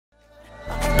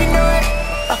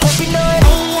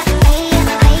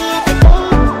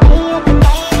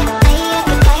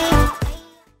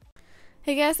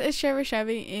Hey guys, it's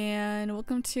Chevy and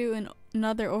welcome to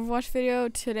another Overwatch video.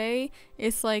 Today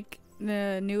it's like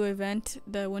the new event,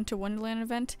 the Winter Wondaland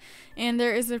event, and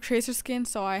there is a Tracer skin,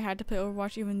 so I had to play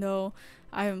Overwatch even though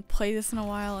I haven't played this in a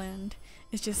while and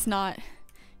it's just not,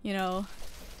 you know,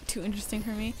 too interesting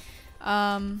for me.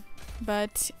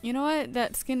 But you know what,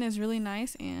 that skin is really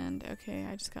nice. And okay,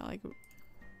 I just got like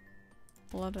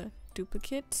a lot of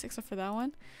duplicates except for that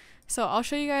one. So I'll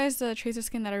show you guys the Tracer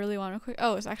skin that I really want real quick.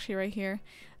 Oh, it's actually right here.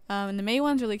 And the May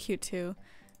one's really cute too,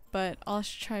 but I'll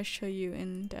try to show you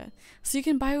in depth. So you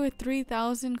can buy with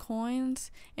 3,000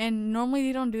 coins, and normally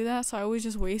they don't do that, so I always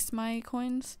just waste my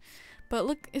coins. But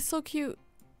look, it's so cute.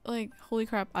 Like, holy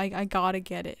crap, I gotta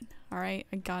get it. Alright,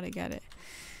 I gotta get it.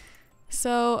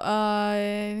 So,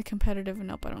 competitive,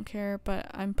 nope, I don't care, but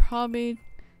I'm probably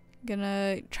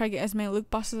gonna try to get as many loot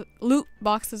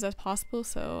boxes as possible,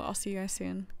 so I'll see you guys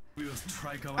soon.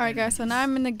 Alright guys, so now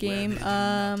I'm in the game.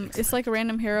 It's like a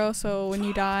random hero, so when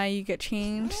you die you get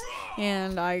changed,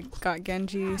 and I got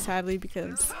Genji sadly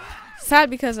because I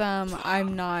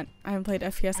haven't played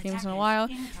FPS games in a while.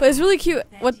 But it's really cute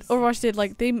what Overwatch did.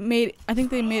 Like, I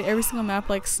think they made every single map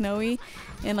like snowy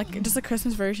and like just a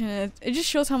Christmas version. It just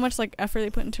shows how much like effort they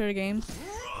put into the game.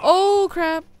 Oh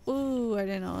crap, ooh, I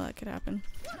didn't know that could happen.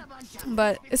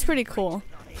 But it's pretty cool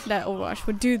that Overwatch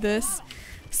would do this.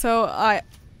 So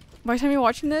by the time you're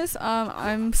watching this,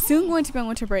 I'm soon going to be on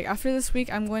winter break. After this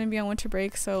week, I'm going to be on winter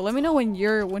break. So let me know when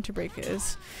your winter break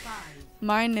is.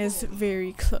 Mine is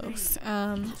very close.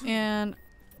 And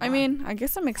I mean, I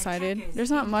guess I'm excited. There's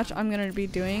not much I'm going to be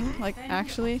doing, like,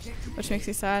 actually, which makes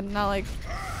me sad. Not like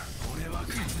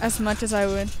as much as I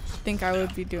would think I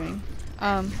would be doing.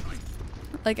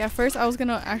 Like at first I was going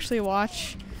to actually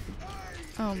watch,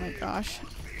 oh my gosh,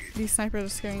 these snipers are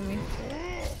scaring me.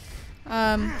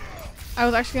 I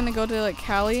was actually gonna go to like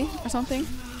Cali or something.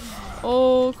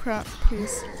 Oh crap,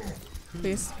 please.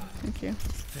 Please. Thank you.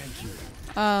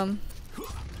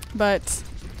 But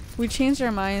we changed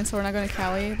our minds, so we're not going to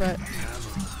Cali, but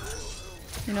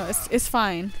you know, it's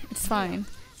fine. It's fine.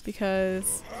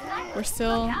 Because we're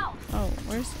still, oh,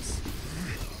 where's this?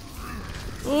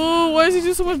 Oh, why does he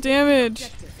do so much damage?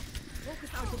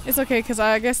 It's okay, because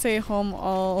I guess stay home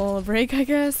all break, I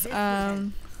guess.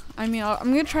 I mean, I'm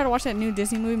gonna try to watch that new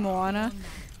Disney movie, Moana.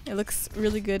 It looks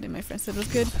really good, and my friend said it was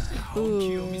good.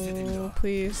 Ooh,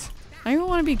 please. I don't even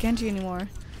want to be Genji anymore.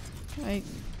 Like,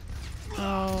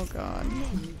 oh god.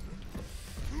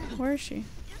 Where is she?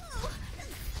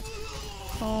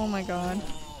 Oh my god.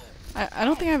 I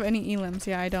don't think I have any elims.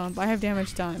 Yeah, I don't, but I have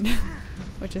damage done,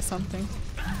 which is something.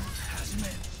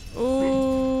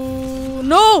 Ooh,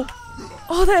 no!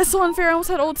 Oh, that is so unfair. I almost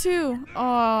had ult too.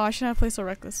 Oh, I shouldn't have played so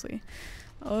recklessly.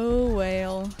 Oh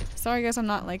well. Sorry guys, I'm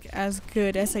not like as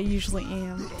good as I usually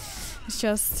am. It's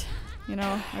just, you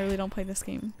know, I really don't play this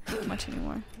game much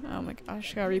anymore. Oh my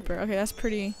gosh, got Reaper. Okay, that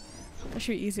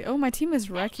should be easy. Oh, my team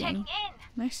is wrecking.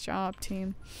 Nice job,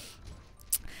 team.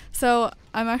 So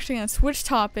I'm actually gonna switch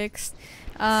topics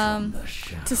to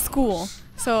school.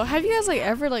 So have you guys like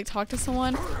ever like talked to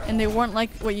someone and they weren't like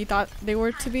what you thought they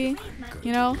were to be?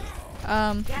 You know?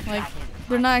 Like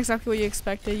they're not exactly what you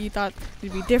expected. You thought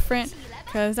they'd be different.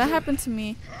 Because that happened to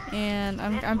me, and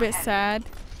I'm a bit sad,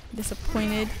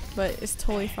 disappointed, but it's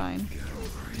totally fine.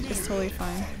 It's totally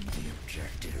fine.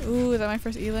 Ooh, is that my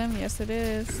first elim? Yes, it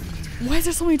is. Why is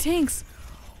there so many tanks?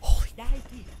 Holy.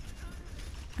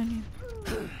 I mean,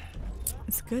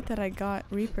 it's good that I got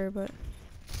Reaper, but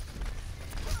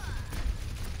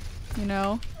you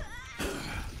know,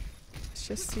 let's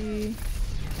just see.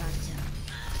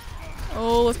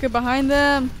 Oh, let's get behind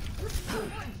them.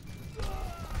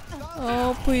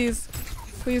 Oh, please.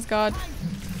 Please, God.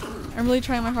 I'm really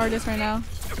trying my hardest right now.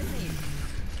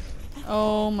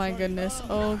 Oh my goodness.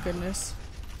 Oh goodness.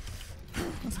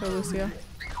 Let's go, Lucia.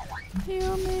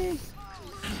 Heal me.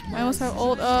 I almost have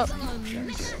ult up.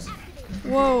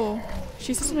 Whoa.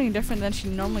 She says something different than she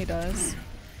normally does,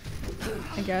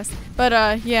 I guess.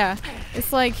 But, yeah.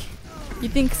 It's like you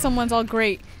think someone's all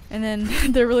great, and then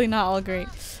they're really not all great.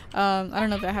 I don't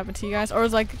know if that happened to you guys, or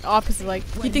it's like opposite, like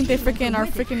you think they are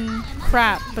freaking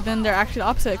crap, but then they're actually the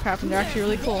opposite of crap and they're actually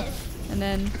really cool, and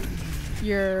then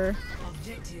your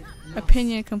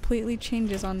opinion completely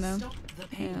changes on them.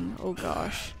 And oh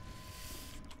gosh,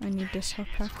 I need this health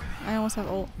pack. I almost have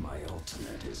ult.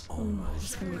 Ooh,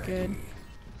 this is gonna be good.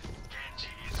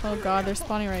 Oh god, they're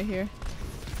spawning right here.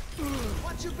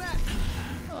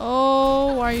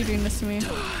 Oh, why are you doing this to me?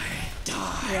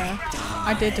 Yeah,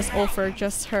 I did just ult for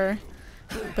just her,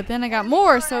 but then I got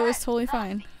more, so it's totally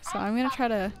fine. So I'm gonna try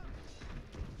to,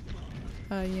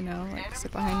 you know, like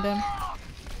sit behind him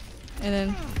and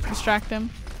then distract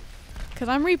him,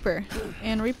 Because I'm Reaper.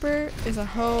 And Reaper is a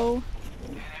hoe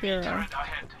hero.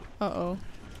 Uh-oh.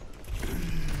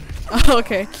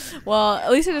 Okay. Well, at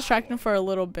least I distracted him for a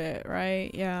little bit, right?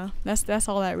 Yeah. That's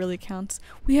all that really counts.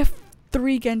 We have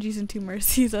 3 Genjis and 2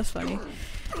 Mercies. That's funny.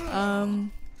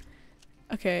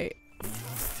 Okay.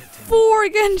 4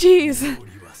 Genjis!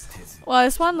 Wow,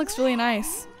 this one looks really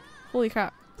nice. Holy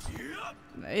crap.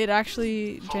 It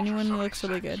actually genuinely looks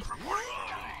really good.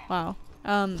 Wow.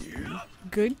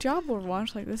 Good job,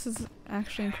 Overwatch. Like, this is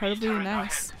actually incredibly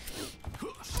nice.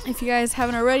 If you guys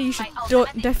haven't already, you should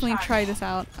definitely try this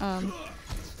out.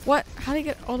 What? How do you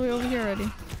get all the way over here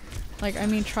already? Like, I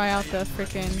mean, try out the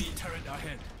freaking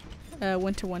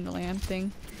Winter Wonderland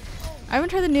thing. I haven't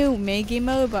tried the new May game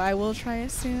mode, but I will try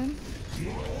it soon.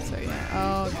 So yeah.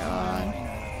 Oh god.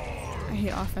 I hate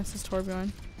offenses,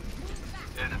 Torbjorn.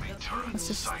 Let's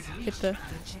just hit the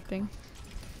thing.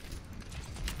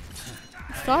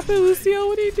 Stop it, Lucio!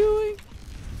 What are you doing?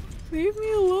 Leave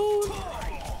me alone.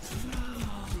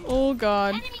 Oh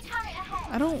god.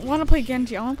 I don't want to play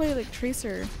Genji. I want to play like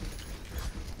Tracer.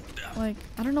 Like,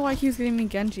 I don't know why he was getting me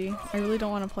Genji. I really don't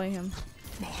want to play him.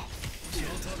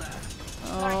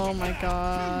 Oh my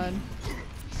god.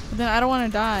 But then I don't want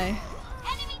to die.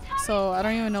 So I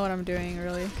don't even know what I'm doing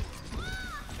really.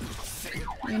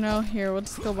 You know, here, we'll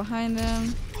just go behind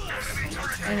them.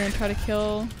 And then try to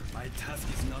kill.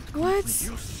 What?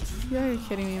 You're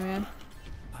kidding me, man.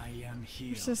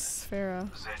 It's just Pharaoh.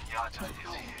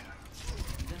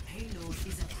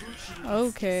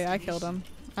 Okay, I killed him.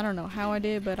 I don't know how I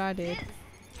did, but I did.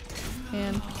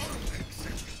 And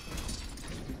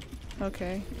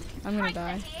okay, I'm gonna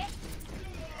die.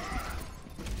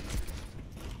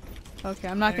 Okay,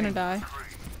 I'm not gonna die.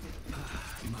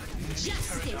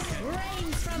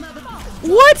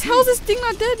 What? How's this thing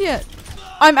not dead yet?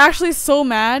 I'm actually so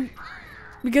mad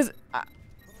because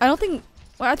I don't think.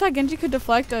 Well, I thought Genji could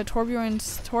deflect a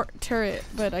Torbjorn's turret,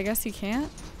 but I guess he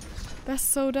can't. That's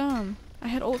so dumb. I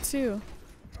had ult too.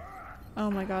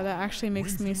 Oh my god, that actually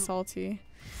makes me salty.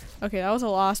 Okay, that was a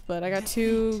loss, but I got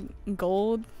 2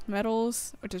 gold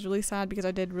medals, which is really sad because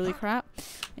I did really crap,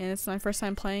 and it's my first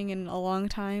time playing in a long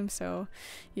time. So,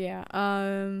 yeah.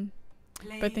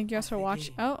 But thank you guys for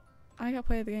watching. Oh, I gotta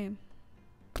play the game.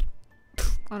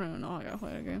 I don't know. I gotta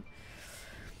play the game.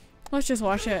 Let's just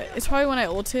watch it. It's probably when I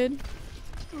ulted.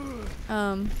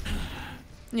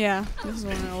 Yeah, this is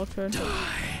when I ulted.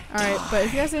 Alright, but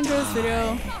if you guys enjoyed this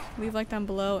video, leave a like down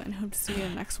below and hope to see you in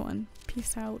the next one.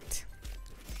 Peace out.